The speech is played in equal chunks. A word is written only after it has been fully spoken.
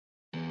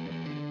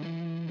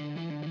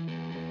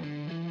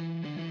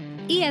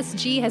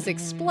ESG has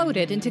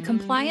exploded into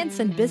compliance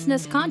and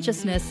business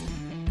consciousness.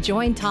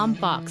 Join Tom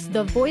Fox,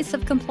 the voice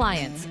of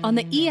compliance, on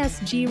the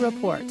ESG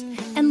Report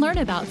and learn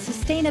about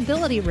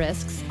sustainability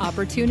risks,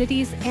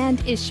 opportunities,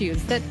 and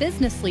issues that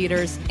business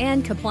leaders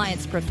and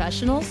compliance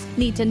professionals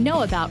need to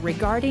know about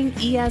regarding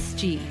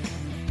ESG.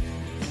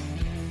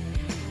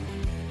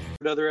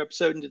 Another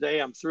episode, and today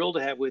I'm thrilled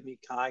to have with me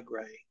Kai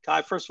Gray.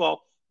 Kai, first of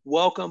all,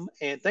 welcome,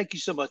 and thank you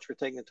so much for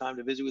taking the time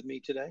to visit with me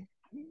today.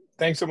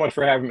 Thanks so much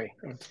for having me.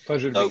 It's a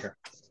pleasure to be here.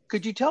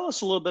 Could you tell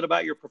us a little bit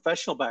about your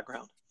professional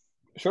background?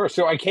 Sure.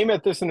 So I came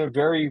at this in a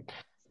very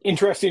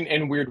interesting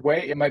and weird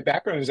way. And my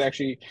background is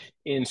actually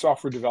in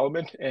software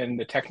development and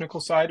the technical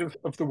side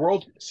of the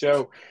world.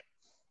 So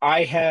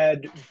I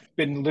had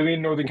been living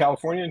in Northern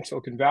California in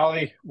Silicon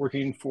Valley,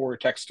 working for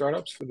tech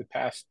startups for the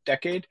past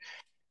decade.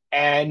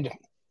 And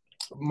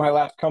my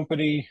last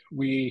company,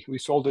 we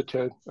sold it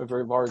to a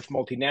very large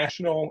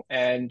multinational.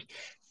 And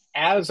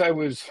as I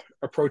was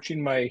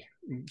approaching my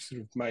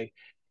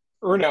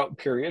earnout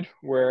period,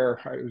 where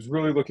I was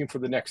really looking for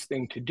the next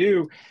thing to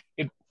do,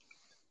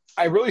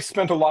 I really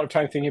spent a lot of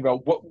time thinking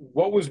about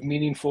what was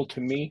meaningful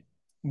to me,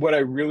 what I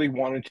really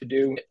wanted to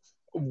do.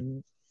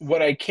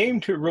 What I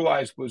came to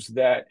realize was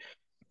that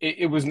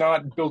it was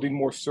not building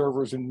more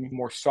servers and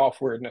more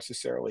software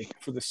necessarily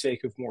for the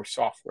sake of more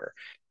software.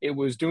 It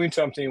was doing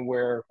something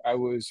where I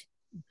was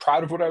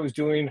proud of what I was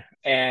doing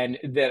and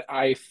that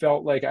I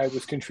felt like I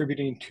was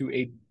contributing to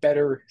a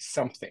better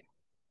something.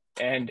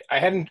 And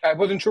I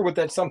wasn't sure what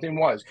that something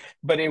was,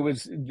 but it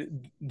was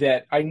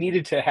that I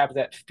needed to have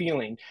that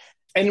feeling.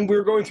 And we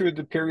were going through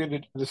the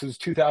period, this is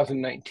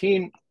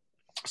 2019.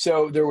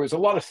 So there was a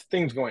lot of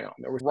things going on.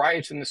 There were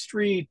riots in the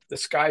street, the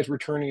skies were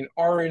turning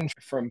orange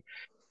from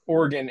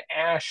Oregon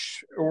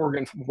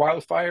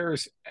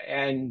wildfires,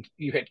 and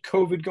you had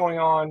COVID going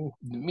on,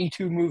 the Me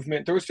Too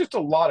movement. There was just a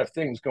lot of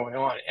things going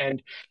on.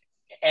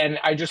 And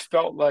I just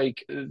felt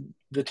like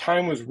the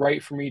time was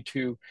right for me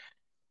to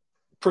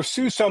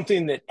pursue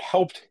something that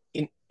helped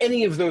in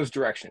any of those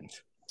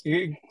directions.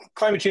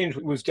 Climate change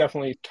was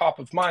definitely top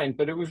of mind,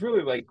 but it was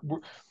really like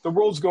the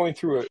world's going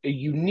through a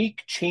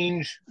unique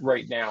change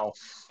right now.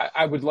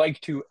 I would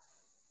like to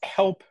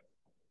help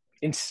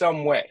in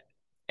some way.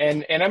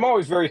 And I'm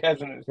always very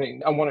hesitant to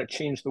think I want to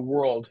change the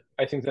world.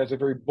 I think that's a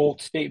very bold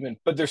statement,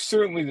 but there's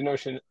certainly the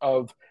notion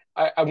of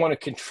I want to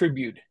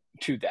contribute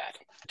to that,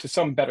 to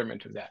some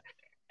betterment of that.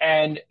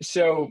 And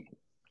so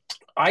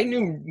I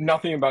knew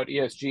nothing about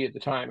ESG at the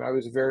time. I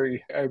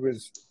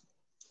was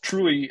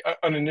truly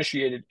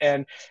uninitiated.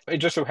 And it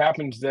just so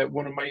happens that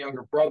one of my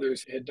younger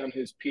brothers had done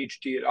his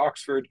PhD at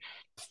Oxford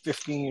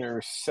 15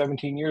 or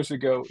 17 years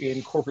ago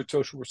in corporate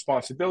social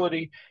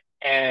responsibility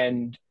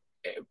and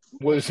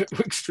was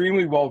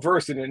extremely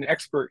well-versed and an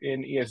expert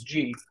in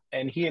ESG.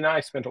 And he and I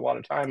spent a lot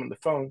of time on the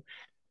phone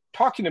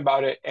talking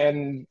about it.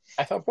 And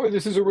I thought, boy,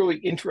 this is a really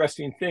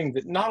interesting thing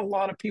that not a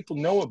lot of people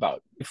know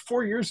about.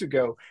 4 years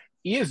ago,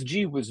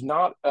 ESG was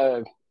not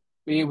a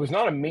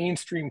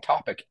mainstream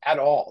topic at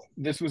all.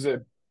 This was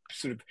a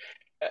sort of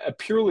a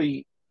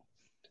purely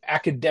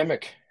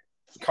academic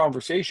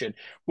conversation.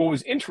 What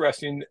was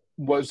interesting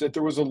was that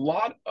there was a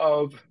lot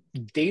of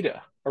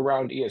data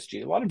around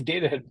ESG. A lot of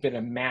data had been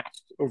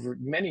amassed over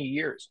many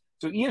years.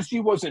 So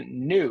ESG wasn't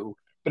new,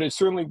 but it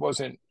certainly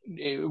wasn't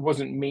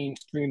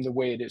mainstream the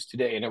way it is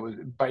today. And it was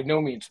by no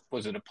means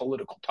was it a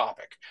political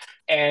topic.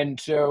 And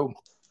so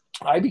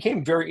I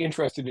became very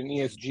interested in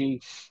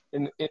ESG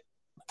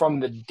from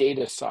the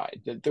data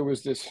side, that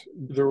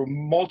there were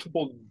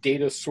multiple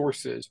data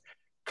sources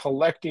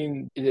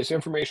collecting this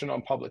information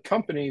on public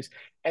companies,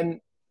 and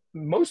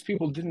most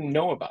people didn't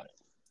know about it.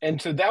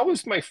 And so that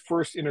was my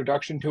first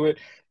introduction to it.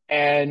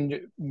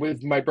 And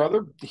with my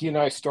brother, he and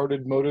I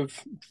started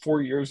Motive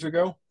 4 years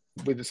ago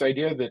with this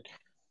idea that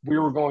we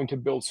were going to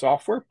build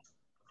software,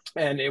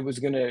 and it was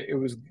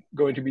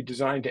going to be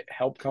designed to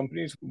help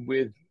companies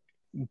with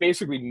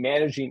basically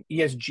managing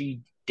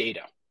ESG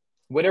data,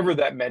 whatever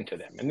that meant to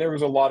them. And there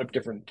was a lot of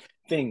different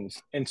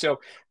things. And so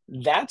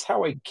that's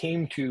how I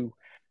came to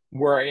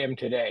where I am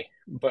today,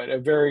 but a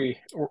very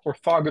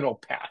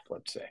orthogonal path,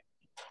 let's say.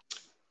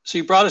 So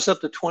you brought us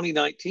up to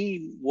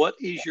 2019. What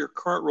is your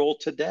current role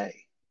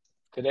today?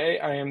 Today,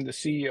 I am the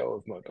CEO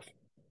of Motive.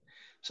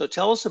 So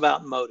tell us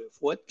about Motive.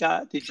 What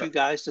did you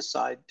guys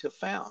decide to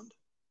found?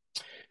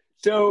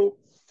 So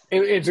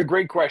it's a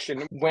great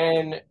question.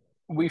 When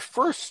the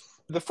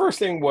first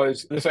thing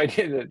was this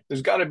idea that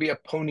there's got to be a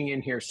pony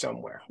in here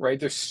somewhere, right?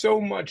 There's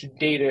so much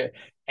data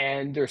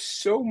and there's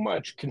so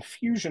much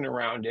confusion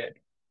around it.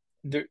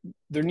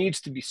 There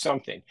needs to be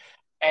something.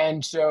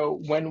 And so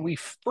when we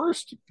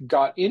first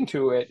got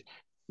into it,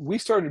 we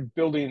started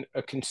building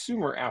a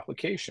consumer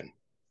application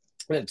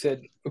that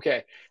said,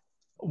 okay,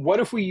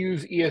 what if we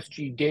use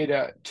ESG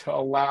data to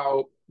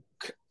allow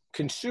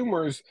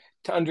consumers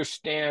to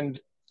understand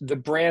the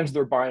brands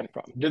they're buying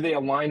from? Do they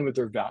align with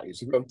their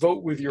values? A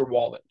vote with your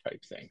wallet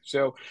type thing.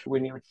 So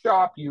when you would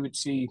shop, you would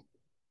see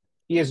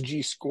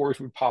ESG scores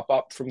would pop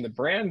up from the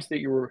brands that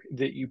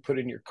you put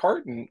in your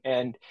cart,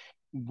 and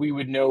we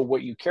would know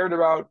what you cared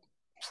about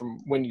from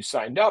when you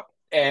signed up.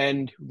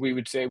 And we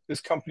would say,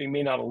 this company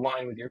may not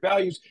align with your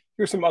values.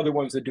 Here's some other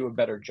ones that do a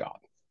better job.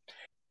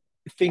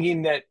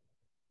 Thinking that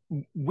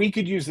we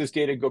could use this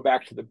data to go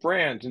back to the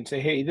brands and say,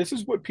 hey, this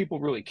is what people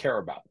really care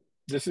about.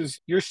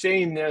 You're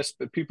saying this,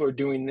 but people are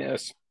doing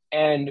this.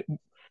 And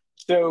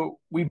so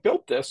we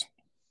built this.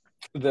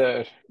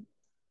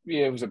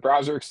 It was a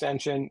browser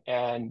extension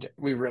and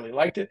we really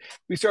liked it.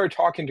 We started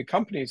talking to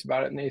companies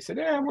about it and they said,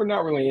 we're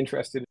not really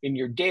interested in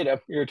your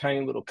data. You're a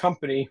tiny little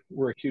company.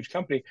 We're a huge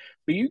company,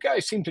 but you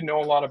guys seem to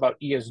know a lot about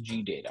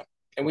ESG data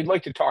and we'd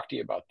like to talk to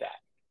you about that.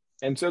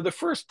 And so the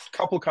first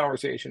couple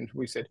conversations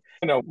we said,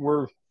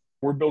 we're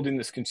building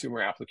this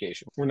consumer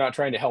application. We're not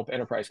trying to help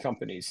enterprise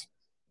companies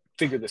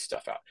figure this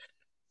stuff out.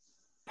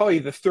 Probably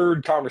the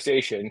third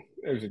conversation,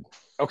 it was,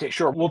 okay,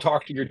 sure, we'll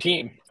talk to your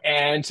team.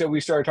 And so we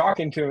started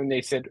talking to them and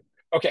they said,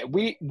 okay,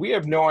 we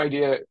have no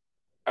idea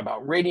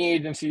about rating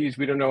agencies.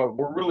 We don't know.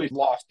 We're really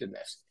lost in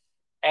this.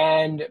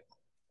 And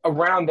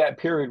around that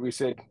period, we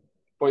said,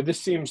 boy, this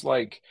seems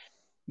like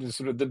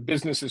the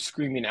business is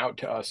screaming out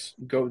to us,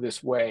 go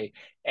this way.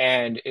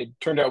 And it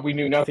turned out we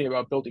knew nothing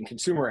about building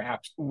consumer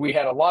apps. We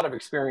had a lot of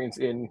experience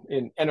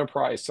in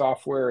enterprise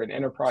software and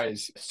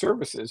enterprise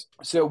services.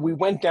 So we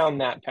went down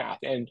that path.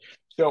 And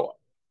so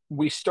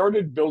we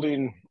started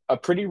building a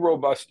pretty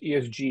robust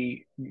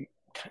ESG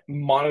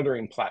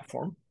monitoring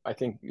platform, I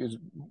think is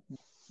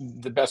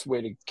the best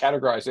way to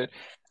categorize it,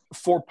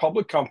 for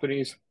public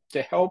companies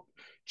to help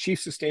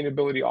chief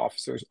sustainability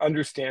officers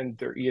understand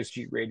their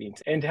ESG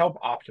ratings and to help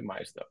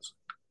optimize those.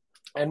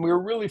 And we were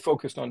really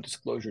focused on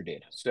disclosure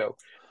data. So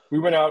we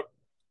went out,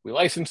 we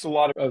licensed a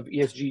lot of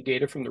ESG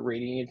data from the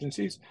rating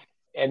agencies,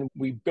 and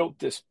we built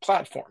this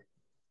platform.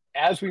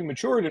 As we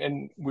matured,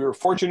 and we were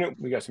fortunate,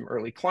 we got some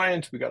early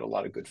clients, we got a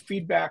lot of good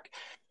feedback.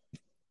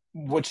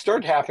 What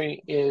started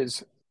happening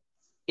is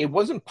it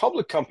wasn't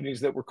public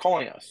companies that were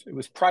calling us, it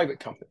was private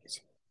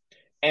companies.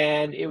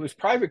 And it was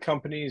private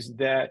companies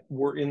that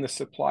were in the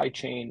supply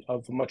chain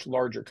of a much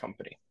larger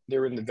company.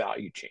 They're in the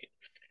value chain.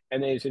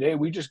 And they said, hey,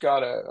 we just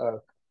got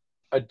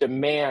a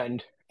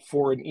demand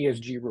for an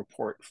ESG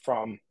report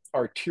from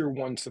our tier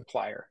one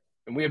supplier.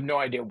 And we have no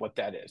idea what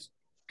that is.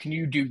 Can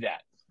you do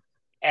that?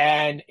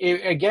 And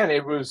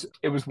it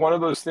was one of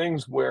those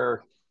things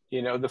where,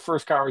 the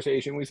first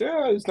conversation we said,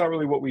 it's not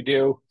really what we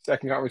do.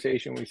 Second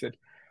conversation, we said,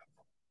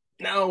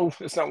 no,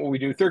 that's not what we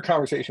do. Third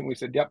conversation, we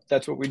said, yep,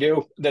 that's what we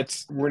do.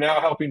 We're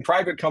now helping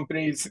private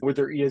companies with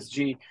their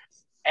ESG.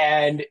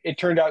 And it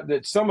turned out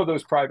that some of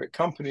those private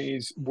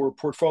companies were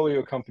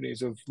portfolio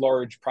companies of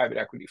large private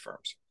equity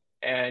firms.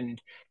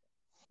 And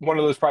one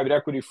of those private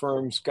equity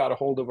firms got a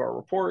hold of our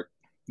report.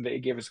 They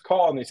gave us a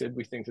call and they said,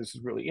 we think this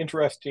is really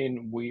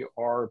interesting.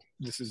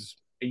 This is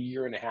a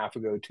year and a half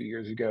ago, 2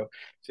 years ago,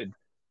 said,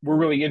 we're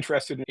really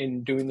interested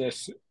in doing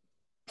this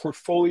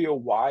portfolio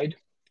wide.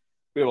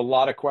 We have a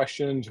lot of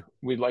questions.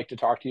 We'd like to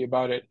talk to you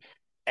about it.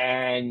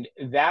 And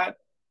that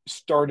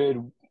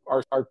started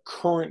our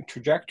current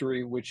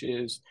trajectory, which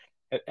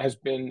has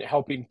been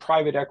helping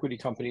private equity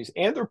companies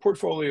and their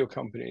portfolio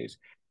companies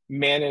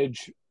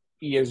manage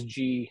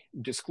ESG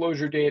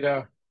disclosure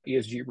data,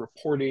 ESG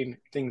reporting,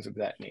 things of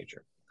that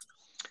nature.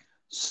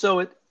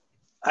 So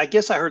I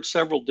guess I heard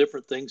several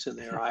different things in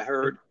there. I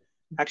heard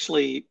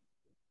actually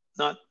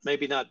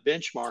maybe not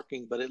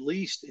benchmarking, but at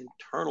least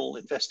internal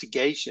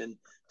investigation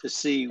to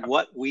see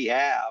what we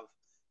have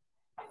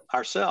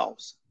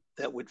ourselves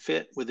that would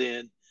fit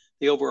within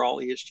the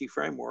overall ESG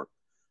framework,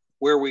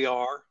 where we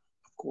are,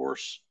 of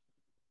course,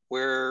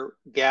 where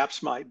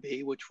gaps might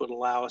be, which would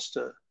allow us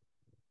to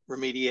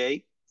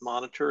remediate,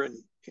 monitor, and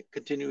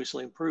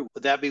continuously improve.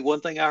 Would that be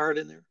one thing I heard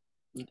in there?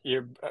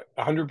 You're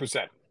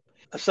 100%.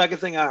 A second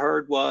thing I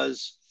heard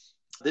was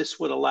this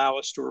would allow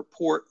us to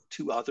report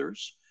to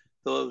others.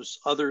 Those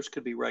others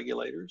could be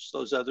regulators.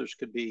 Those others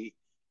could be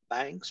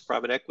banks,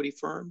 private equity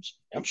firms,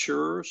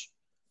 insurers,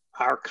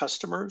 our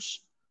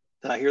customers.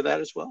 Did I hear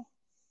that as well?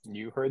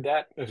 You heard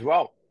that as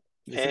well.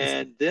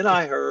 Then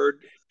I heard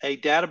a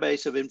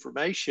database of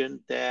information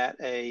that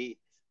a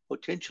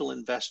potential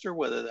investor,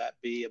 whether that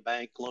be a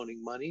bank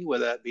loaning money,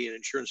 whether that be an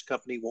insurance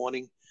company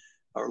wanting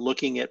or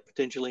looking at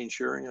potentially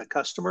insuring a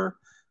customer,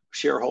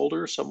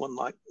 shareholder, someone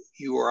like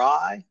you or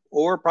I,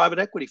 or a private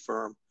equity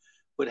firm,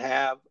 would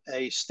have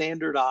a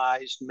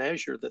standardized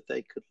measure that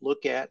they could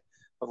look at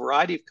a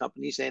variety of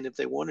companies, and if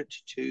they wanted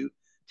to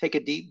take a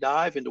deep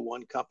dive into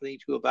one company,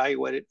 to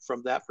evaluate it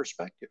from that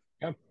perspective.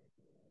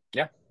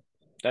 Yeah,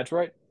 that's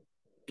right.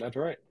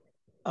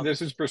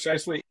 This is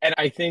precisely, and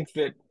I think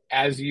that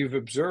as you've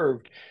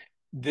observed,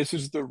 this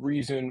is the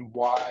reason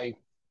why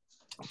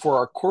for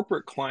our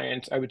corporate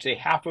clients, I would say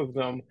half of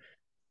them,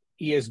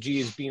 ESG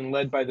is being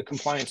led by the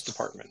compliance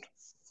department,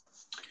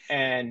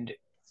 and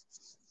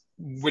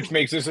which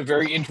makes this a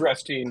very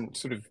interesting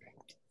sort of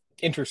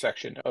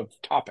intersection of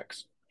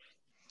topics.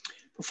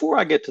 Before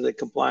I get to the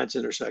compliance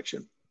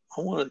intersection,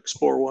 I want to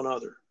explore one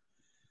other.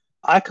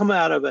 I come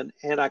out of an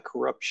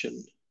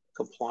anti-corruption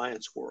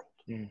compliance world.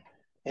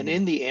 And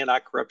in the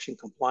anti-corruption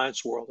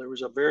compliance world, there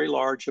was a very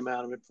large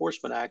amount of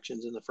enforcement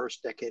actions in the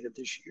first decade of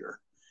this year,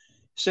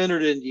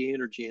 centered in the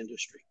energy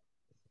industry.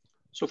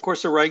 So of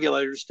course the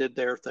regulators did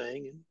their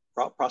thing and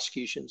brought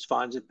prosecutions,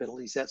 fines and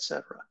penalties, et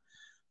cetera.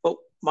 But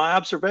my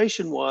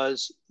observation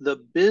was the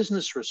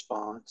business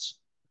response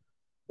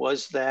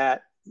was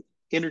that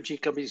energy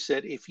companies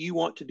said, if you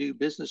want to do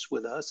business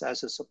with us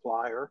as a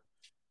supplier,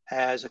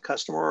 as a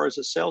customer, or as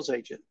a sales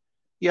agent,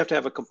 you have to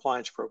have a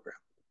compliance program.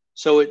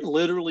 So it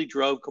literally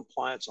drove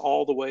compliance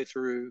all the way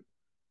through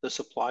the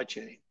supply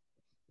chain.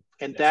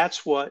 And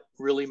that's what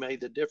really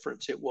made the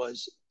difference. It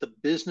was the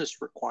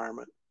business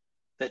requirement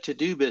that to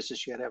do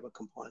business, you had to have a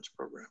compliance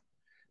program.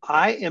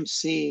 I am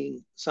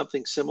seeing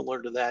something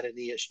similar to that in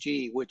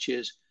ESG, which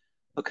is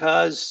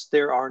because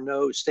there are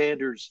no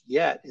standards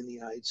yet in the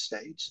United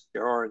States,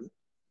 there are in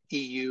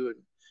EU and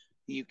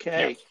the UK.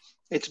 Yeah.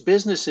 It's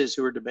businesses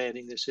who are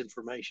demanding this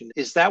information.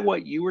 Is that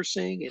what you were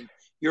seeing in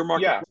your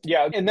market?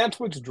 Yeah. And that's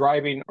what's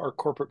driving our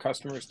corporate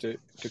customers to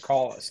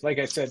call us. Like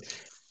I said,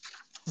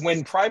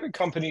 when private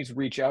companies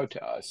reach out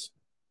to us,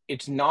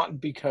 it's not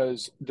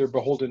because they're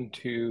beholden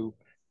to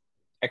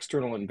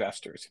external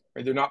investors,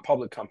 right? They're not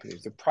public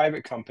companies, they're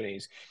private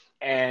companies,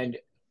 and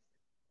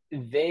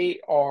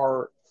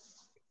they're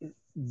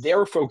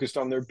focused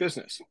on their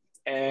business.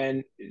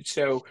 And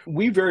so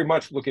we very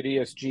much look at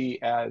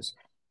ESG as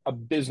a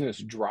business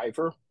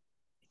driver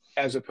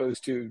as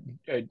opposed to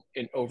an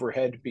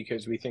overhead,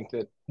 because we think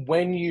that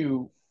when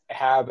you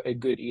have a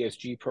good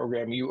ESG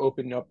program, you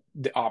open up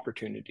the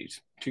opportunities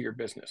to your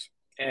business.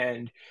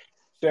 And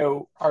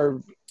so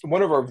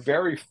one of our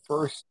very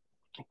first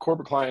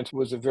corporate clients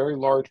was a very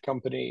large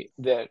company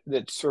that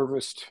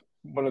serviced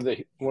one of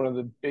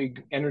the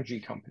big energy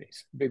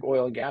companies, big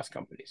oil and gas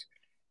companies.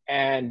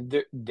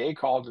 And they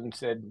called and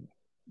said,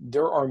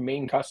 they're our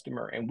main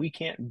customer and we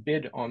can't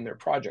bid on their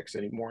projects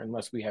anymore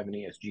unless we have an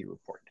ESG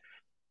report.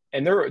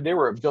 And they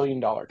were $1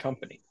 billion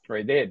company,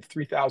 right? They had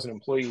 3,000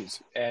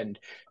 employees and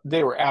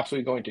they were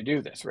absolutely going to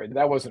do this, right?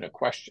 That wasn't a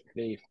question.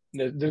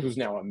 This was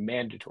now a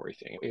mandatory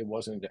thing. It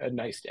wasn't a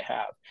nice to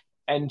have.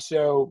 And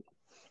so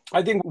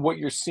I think what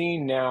you're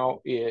seeing now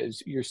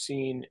is you're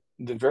seeing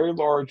the very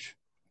large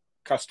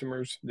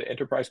customers, the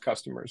enterprise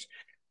customers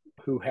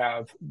who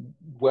have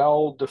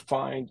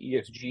well-defined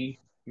ESG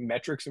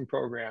metrics and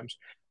programs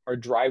are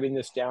driving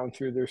this down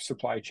through their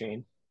supply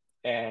chain.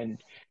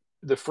 And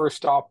the first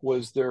stop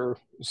was their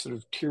sort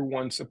of tier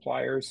 1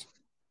 suppliers,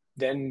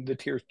 then the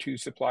tier 2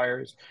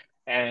 suppliers,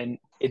 and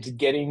it's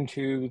getting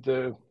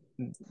to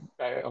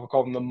I'll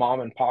call them the mom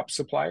and pop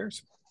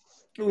suppliers.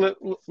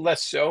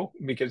 Less so,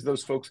 because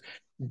those folks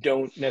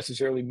don't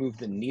necessarily move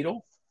the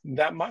needle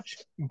that much,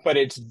 but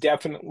it's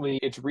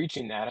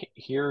reaching that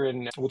here.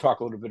 And we'll talk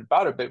a little bit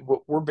about it,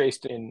 but we're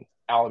based in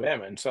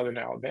Alabama, in southern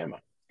Alabama,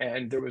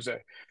 and there was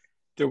a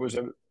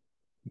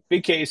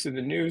big case in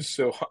the news.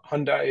 So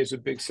Hyundai is a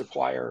big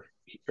supplier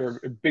or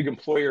a big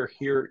employer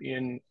here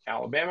in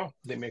Alabama.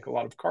 They make a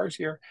lot of cars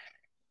here.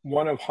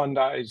 One of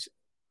Hyundai's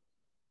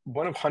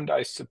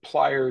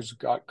suppliers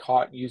got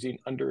caught using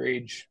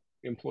underage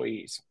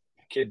employees,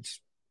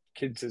 kids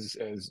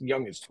as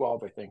young as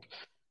 12, I think.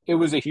 It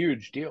was a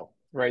huge deal,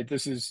 right?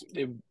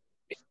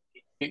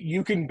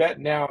 You can bet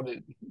now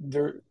that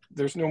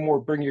there's no more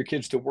bring your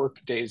kids to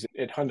work days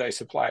at Hyundai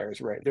suppliers,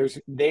 right?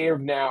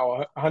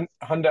 Hyundai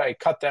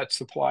cut that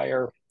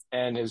supplier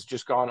and has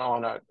just gone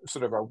on a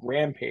sort of a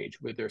rampage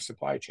with their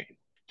supply chain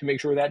to make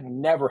sure that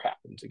never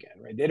happens again,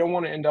 right? They don't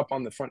want to end up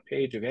on the front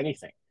page of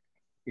anything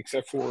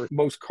except for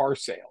most car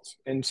sales.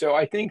 And so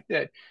I think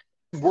that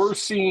we're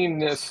seeing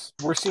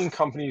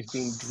companies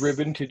being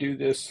driven to do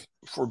this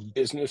for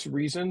business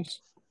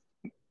reasons,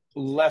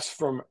 less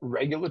from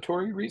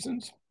regulatory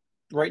reasons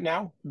right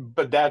now.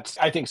 But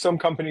I think some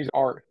companies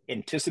are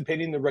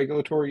anticipating the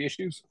regulatory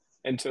issues,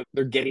 and so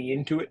they're getting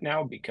into it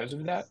now because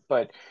of that.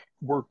 But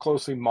we're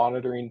closely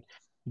monitoring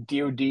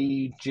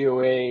DOD,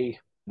 GOA,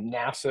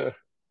 NASA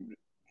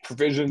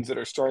provisions that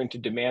are starting to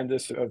demand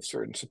this of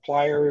certain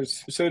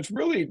suppliers. So it's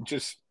really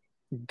just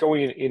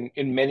going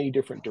in many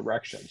different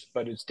directions,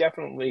 but it's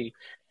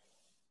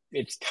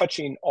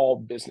touching all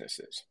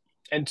businesses.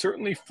 And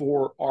certainly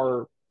for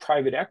our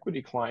private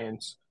equity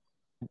clients,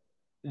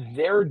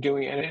 they're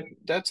doing, and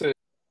that's a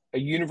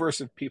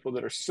universe of people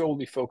that are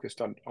solely focused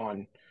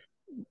on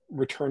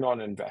return on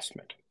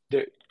investment.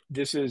 They're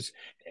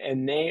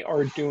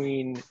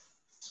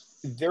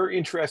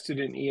interested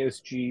in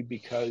ESG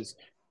because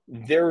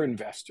their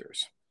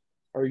investors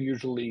are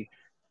usually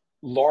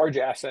large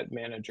asset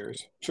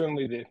managers.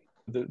 Certainly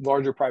the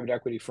larger private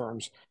equity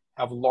firms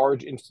have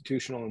large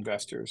institutional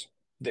investors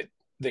that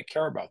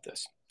care about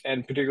this,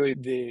 and particularly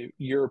the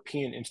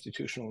European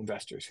institutional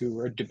investors who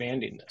are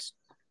demanding this.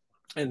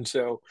 And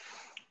so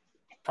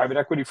private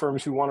equity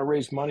firms who want to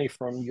raise money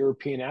from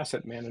European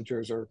asset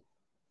managers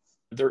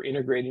they're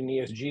integrating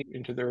ESG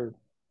into their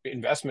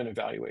investment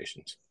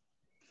evaluations.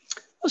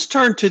 Let's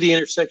turn to the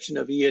intersection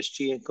of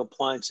ESG and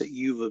compliance that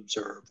you've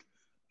observed.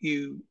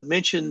 You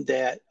mentioned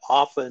that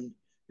often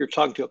you're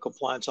talking to a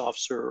compliance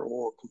officer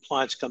or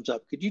compliance comes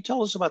up. Could you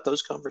tell us about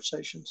those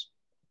conversations?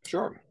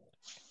 Sure.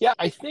 Yeah,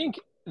 I think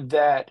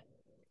that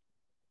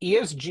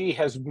ESG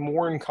has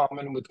more in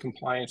common with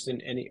compliance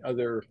than any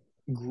other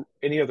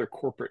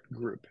corporate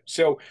group.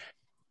 So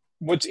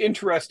What's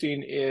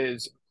interesting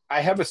is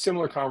I have a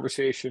similar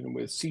conversation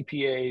with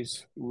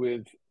CPAs,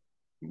 with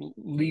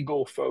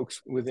legal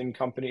folks within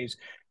companies.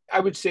 I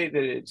would say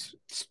that it's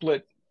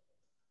split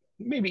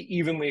maybe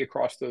evenly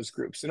across those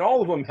groups. And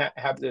all of them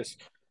have this,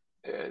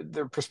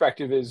 their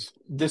perspective is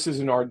this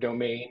isn't our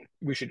domain.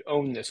 We should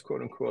own this,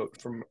 quote unquote,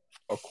 from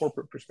a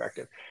corporate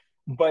perspective.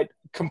 But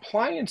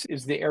compliance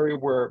is the area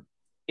where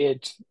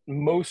it's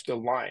most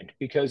aligned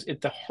because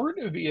at the heart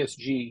of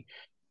ESG,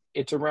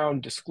 it's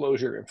around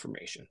disclosure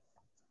information,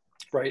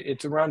 right?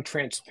 It's around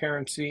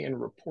transparency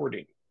and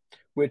reporting,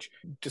 which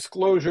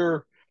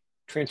disclosure,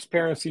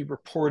 transparency,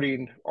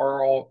 reporting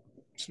are all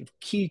sort of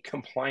key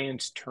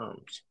compliance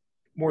terms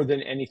more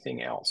than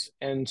anything else.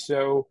 And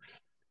so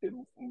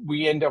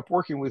we end up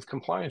working with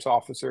compliance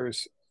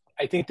officers.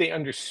 I think they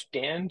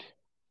understand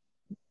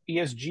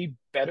ESG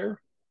better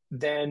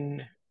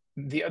than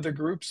the other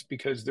groups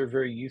because they're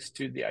very used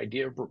to the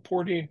idea of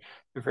reporting.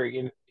 They're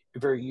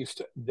very used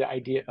to the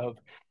idea of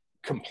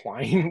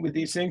complying with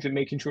these things and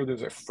making sure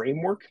there's a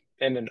framework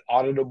and an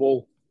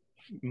auditable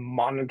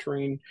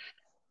monitoring,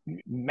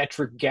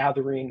 metric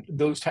gathering,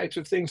 those types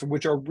of things,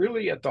 which are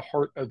really at the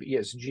heart of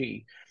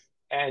ESG.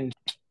 And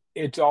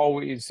it's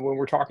always, when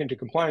we're talking to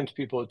compliance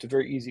people, it's a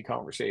very easy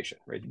conversation,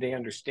 right? They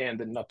understand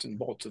the nuts and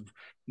bolts of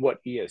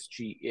what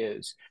ESG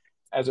is,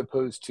 as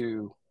opposed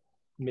to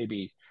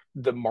maybe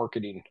the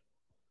marketing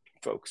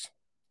folks,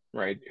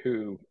 right?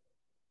 Who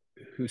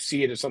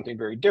see it as something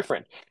very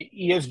different.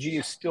 ESG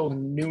is still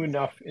new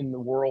enough in the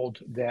world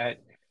that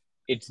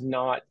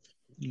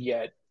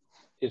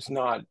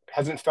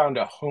hasn't found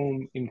a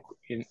home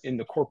in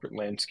the corporate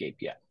landscape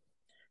yet.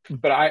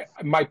 But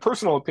my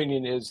personal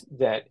opinion is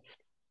that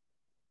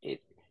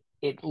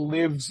it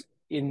lives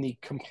in the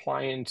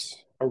compliance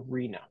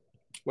arena,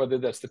 whether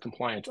that's the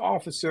compliance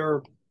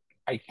officer.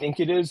 I think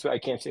it is, I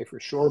can't say for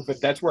sure,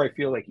 but that's where I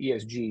feel like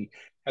ESG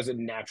has a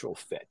natural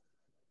fit.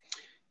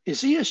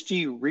 Is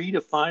ESG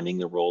redefining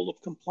the role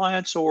of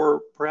compliance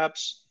or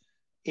perhaps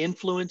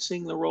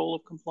influencing the role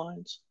of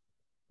compliance?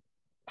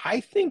 I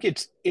think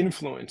it's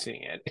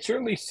influencing it. I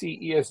certainly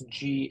see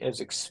ESG as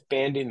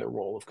expanding the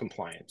role of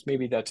compliance.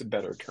 Maybe that's a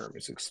better term,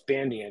 is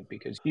expanding it,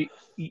 because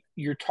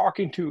you're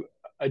talking to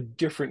a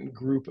different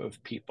group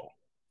of people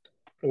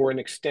or an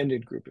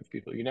extended group of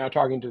people. You're now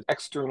talking to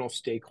external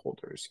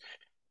stakeholders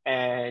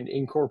and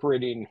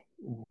incorporating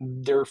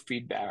their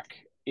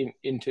feedback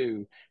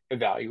into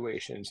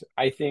evaluations.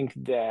 I think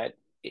that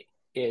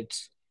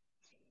it's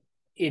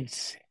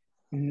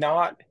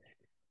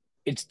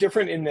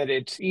different in that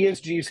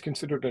ESG is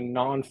considered a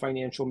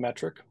non-financial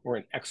metric or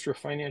an extra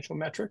financial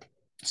metric.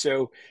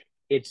 So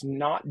it's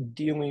not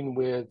dealing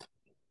with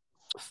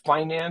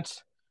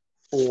finance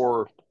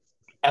or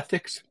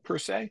ethics per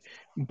se,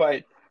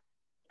 but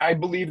I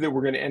believe that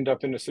we're going to end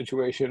up in a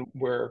situation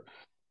where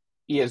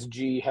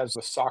ESG has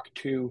a SOC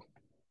 2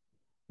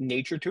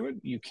 nature to it.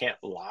 You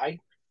can't lie.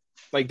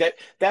 Like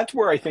that's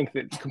where I think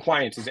that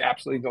compliance is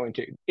absolutely going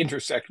to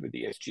intersect with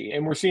ESG.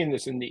 And we're seeing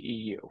this in the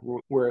EU,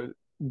 where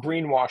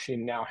greenwashing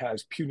now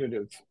has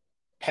punitive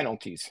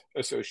penalties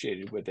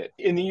associated with it.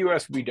 In the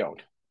US, we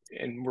don't.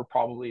 And we're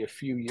probably a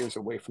few years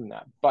away from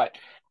that. But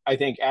I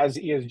think as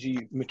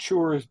ESG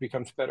matures,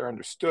 becomes better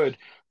understood,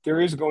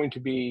 there is going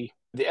to be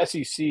the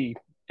SEC.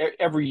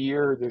 Every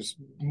year, there's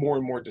more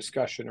and more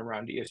discussion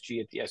around ESG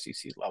at the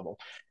SEC level,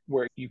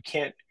 where you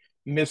can't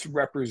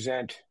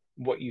misrepresent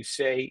what you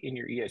say in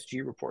your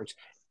ESG reports.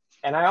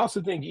 And I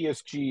also think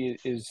ESG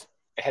is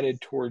headed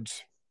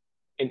towards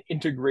an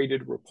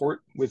integrated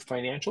report with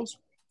financials,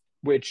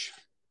 which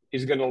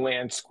is going to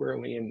land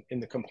squarely in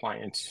the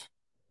compliance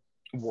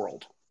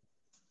world.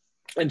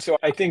 And so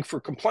I think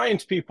for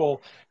compliance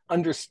people,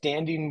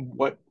 understanding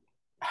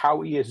how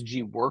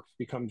ESG works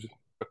becomes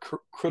a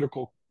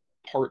critical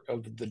part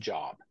of the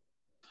job.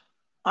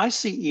 I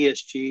see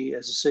ESG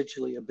as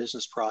essentially a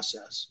business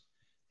process.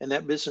 And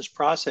that business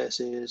process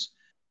is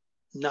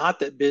not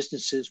that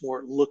businesses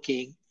weren't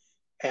looking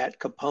at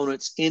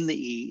components in the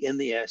E, in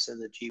the S,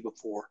 and the G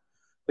before,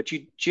 but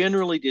you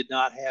generally did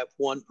not have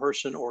one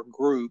person or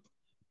group,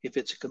 if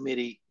it's a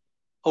committee,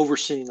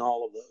 overseeing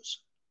all of those.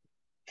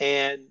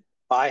 And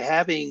by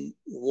having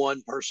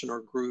one person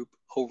or group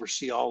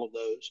oversee all of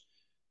those,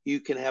 you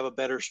can have a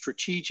better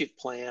strategic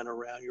plan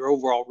around your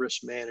overall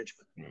risk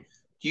management.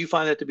 Do you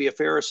find that to be a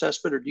fair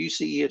assessment, or do you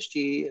see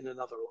ESG in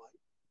another light?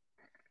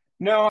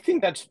 No, I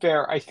think that's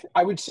fair.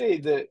 I would say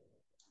that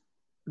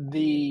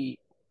the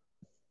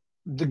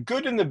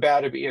good and the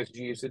bad of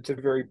ESG is it's a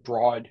very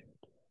broad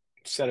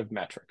set of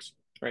metrics,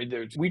 right?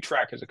 We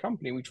track as a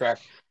company, we track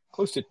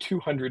close to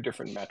 200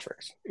 different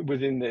metrics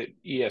within the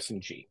ES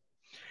and G.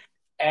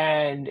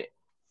 And,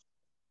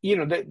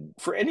 that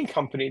for any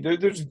company,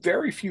 there's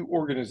very few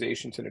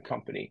organizations in a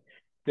company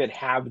that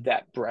have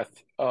that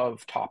breadth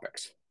of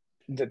topics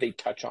that they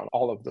touch on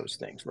all of those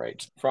things,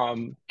 right?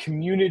 From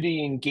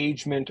community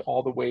engagement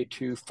all the way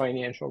to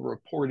financial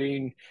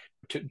reporting,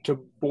 to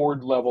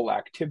board level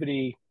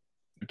activity,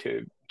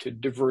 to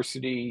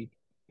diversity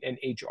and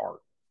HR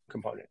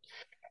component.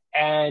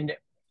 And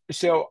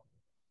so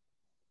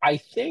I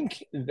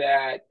think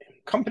that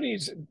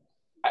companies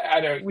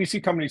I know we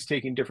see companies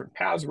taking different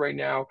paths right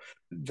now.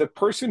 The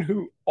person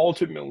who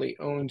ultimately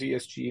owns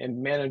ESG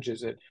and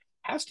manages it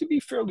has to be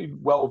fairly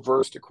well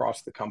versed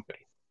across the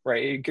company,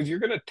 right? Because you're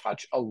going to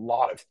touch a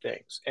lot of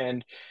things.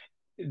 And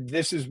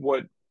this is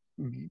what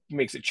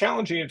makes it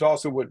challenging. It's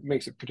also what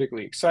makes it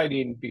particularly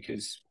exciting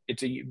because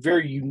it's a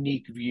very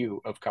unique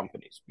view of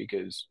companies.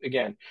 Because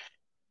again,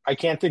 I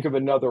can't think of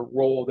another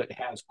role that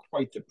has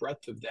quite the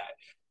breadth of that.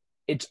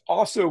 It's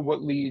also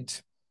what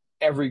leads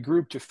every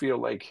group to feel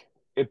like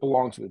it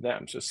belongs with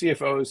them. So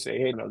CFOs say,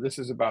 hey, no,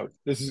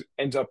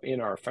 ends up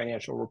in our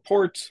financial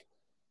reports.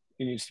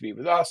 It needs to be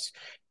with us.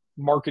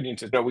 Marketing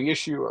says, no, we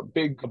issue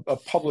a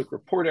public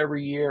report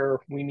every year.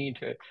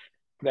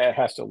 That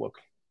has to look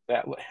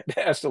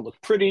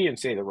pretty and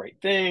say the right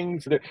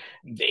things. The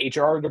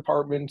HR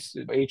departments,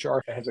 HR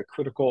has a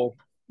critical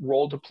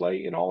role to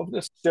play in all of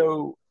this.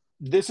 So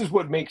this is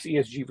what makes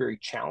ESG very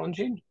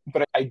challenging.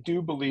 But I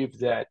do believe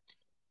that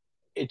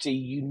it's a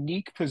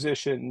unique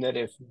position that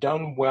if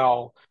done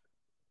well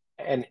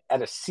and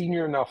at a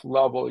senior enough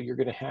level, you're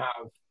going to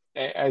have,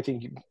 I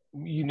think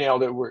you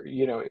nailed it,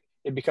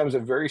 it becomes a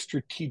very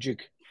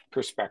strategic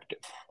perspective.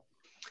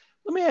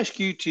 Let me ask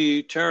you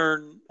to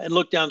turn and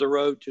look down the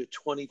road to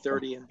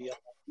 2030 and beyond.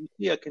 Do you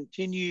see a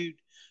continued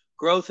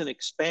growth and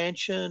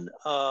expansion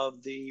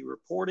of the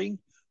reporting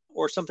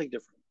or something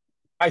different?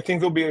 I think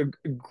there'll be a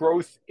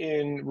growth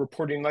in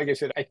reporting. Like I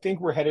said, I think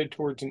we're headed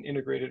towards an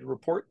integrated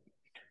report.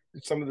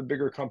 Some of the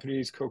bigger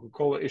companies,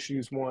 Coca-Cola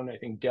issues one, I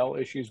think Dell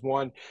issues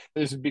one.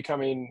 This is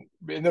becoming,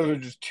 and those are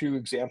just two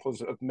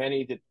examples of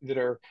many that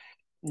are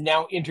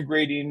now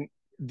integrating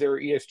their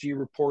ESG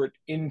report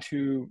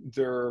into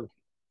their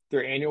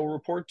annual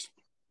reports.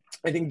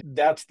 I think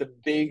that's the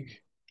big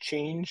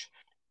change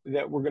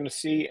that we're going to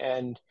see.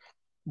 And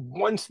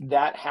once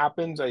that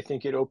happens, I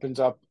think it opens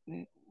up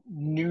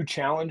new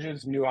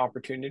challenges, new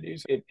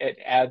opportunities. It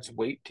adds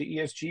weight to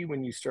ESG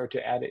when you start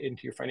to add it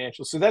into your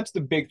financials. So that's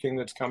the big thing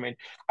that's coming.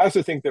 I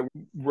also think that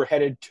we're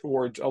headed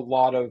towards a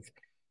lot of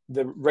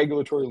the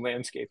regulatory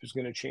landscape is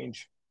going to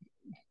change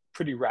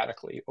pretty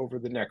radically over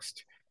the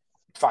next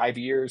 5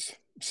 years,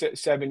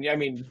 7. I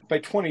mean, by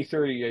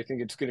 2030, I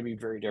think it's going to be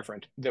very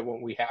different than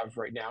what we have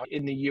right now.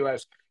 In the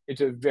US,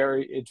 it's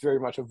very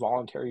much a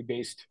voluntary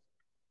based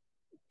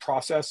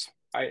process.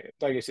 Like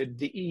I said,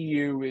 the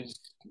EU is,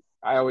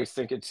 I always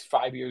think it's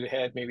 5 years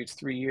ahead. Maybe it's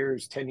 3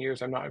 years, 10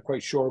 years. I'm not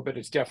quite sure, but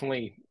it's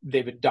definitely,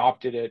 they've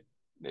adopted it.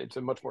 It's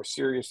a much more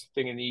serious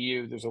thing in the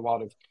EU. There's a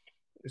lot of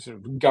sort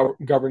of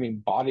governing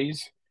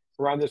bodies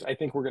around this. I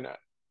think we're going to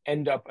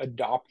end up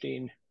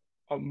adopting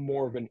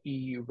more of an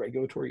EU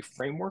regulatory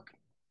framework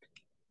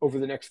over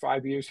the next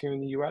 5 years here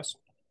in the US.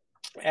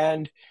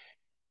 And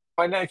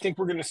I think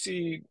we're going to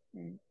see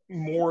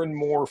more and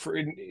more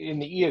in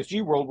the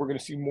ESG world, we're going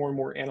to see more and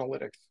more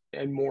analytics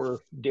and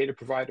more data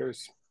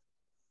providers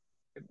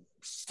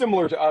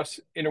similar to us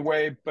in a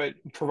way, but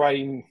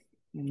providing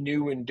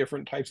new and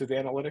different types of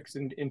analytics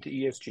into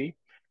ESG.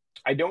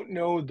 I don't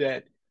know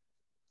that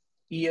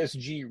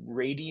ESG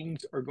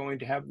ratings are going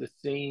to have the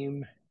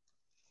same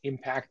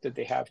impact that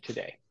they have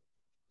today.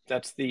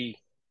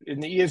 In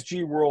the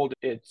ESG world,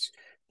 there's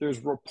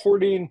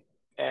reporting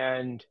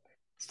and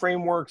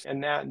frameworks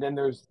and then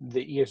there's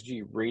the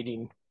ESG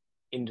rating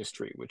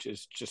industry, which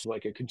is just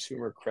like a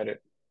consumer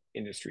credit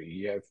industry.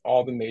 You have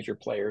all the major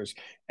players,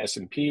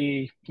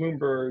 S&P,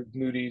 Bloomberg,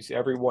 Moody's,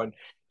 everyone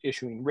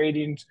issuing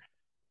ratings.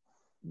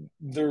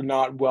 They're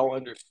not well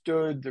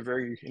understood. They're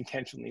very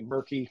intentionally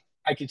murky.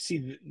 I could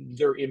see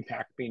their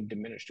impact being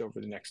diminished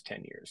over the next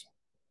 10 years.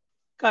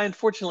 Guy,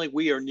 unfortunately,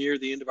 we are near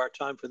the end of our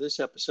time for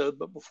this episode.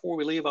 But before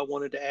we leave, I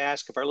wanted to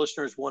ask if our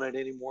listeners wanted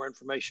any more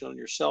information on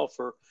yourself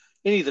or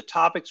any of the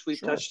topics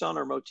we've touched on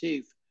or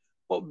motif,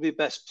 what would be the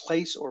best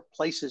place or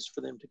places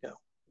for them to go?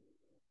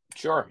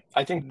 Sure.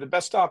 I think the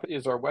best stop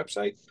is our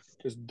website,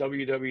 just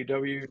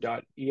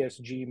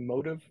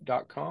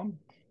www.esgmotive.com,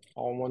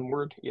 all one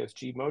word,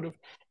 ESG Motive.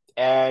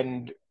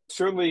 And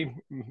certainly,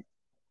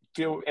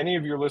 any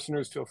of your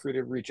listeners feel free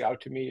to reach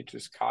out to me. It's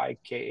just Kai,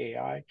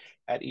 Kai,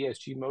 at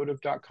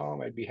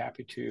esgmotive.com. I'd be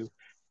happy to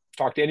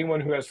talk to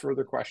anyone who has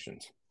further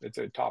questions. It's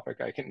a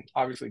topic I can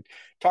obviously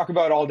talk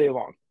about all day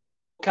long.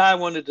 Kai, I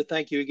wanted to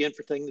thank you again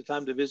for taking the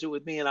time to visit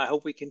with me, and I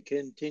hope we can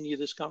continue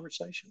this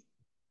conversation.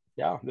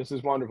 Yeah, this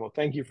is wonderful.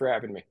 Thank you for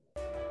having me.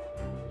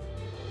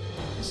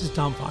 This is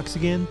Tom Fox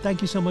again.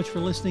 Thank you so much for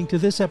listening to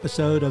this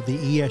episode of the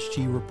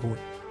ESG Report.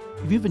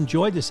 If you've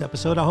enjoyed this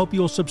episode, I hope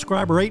you'll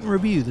subscribe, rate, and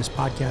review this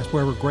podcast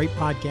wherever great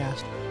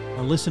podcasts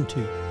are listened to.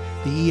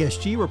 The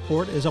ESG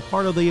Report is a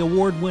part of the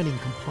award-winning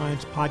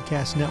Compliance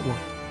Podcast Network.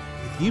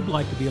 If you'd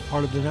like to be a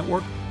part of the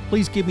network,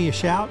 please give me a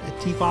shout at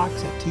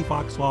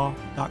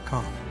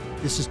tfox@tfoxlaw.com.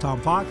 This is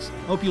Tom Fox.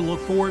 Hope you look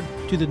forward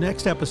to the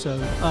next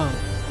episode of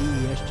the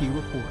ESG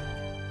Report.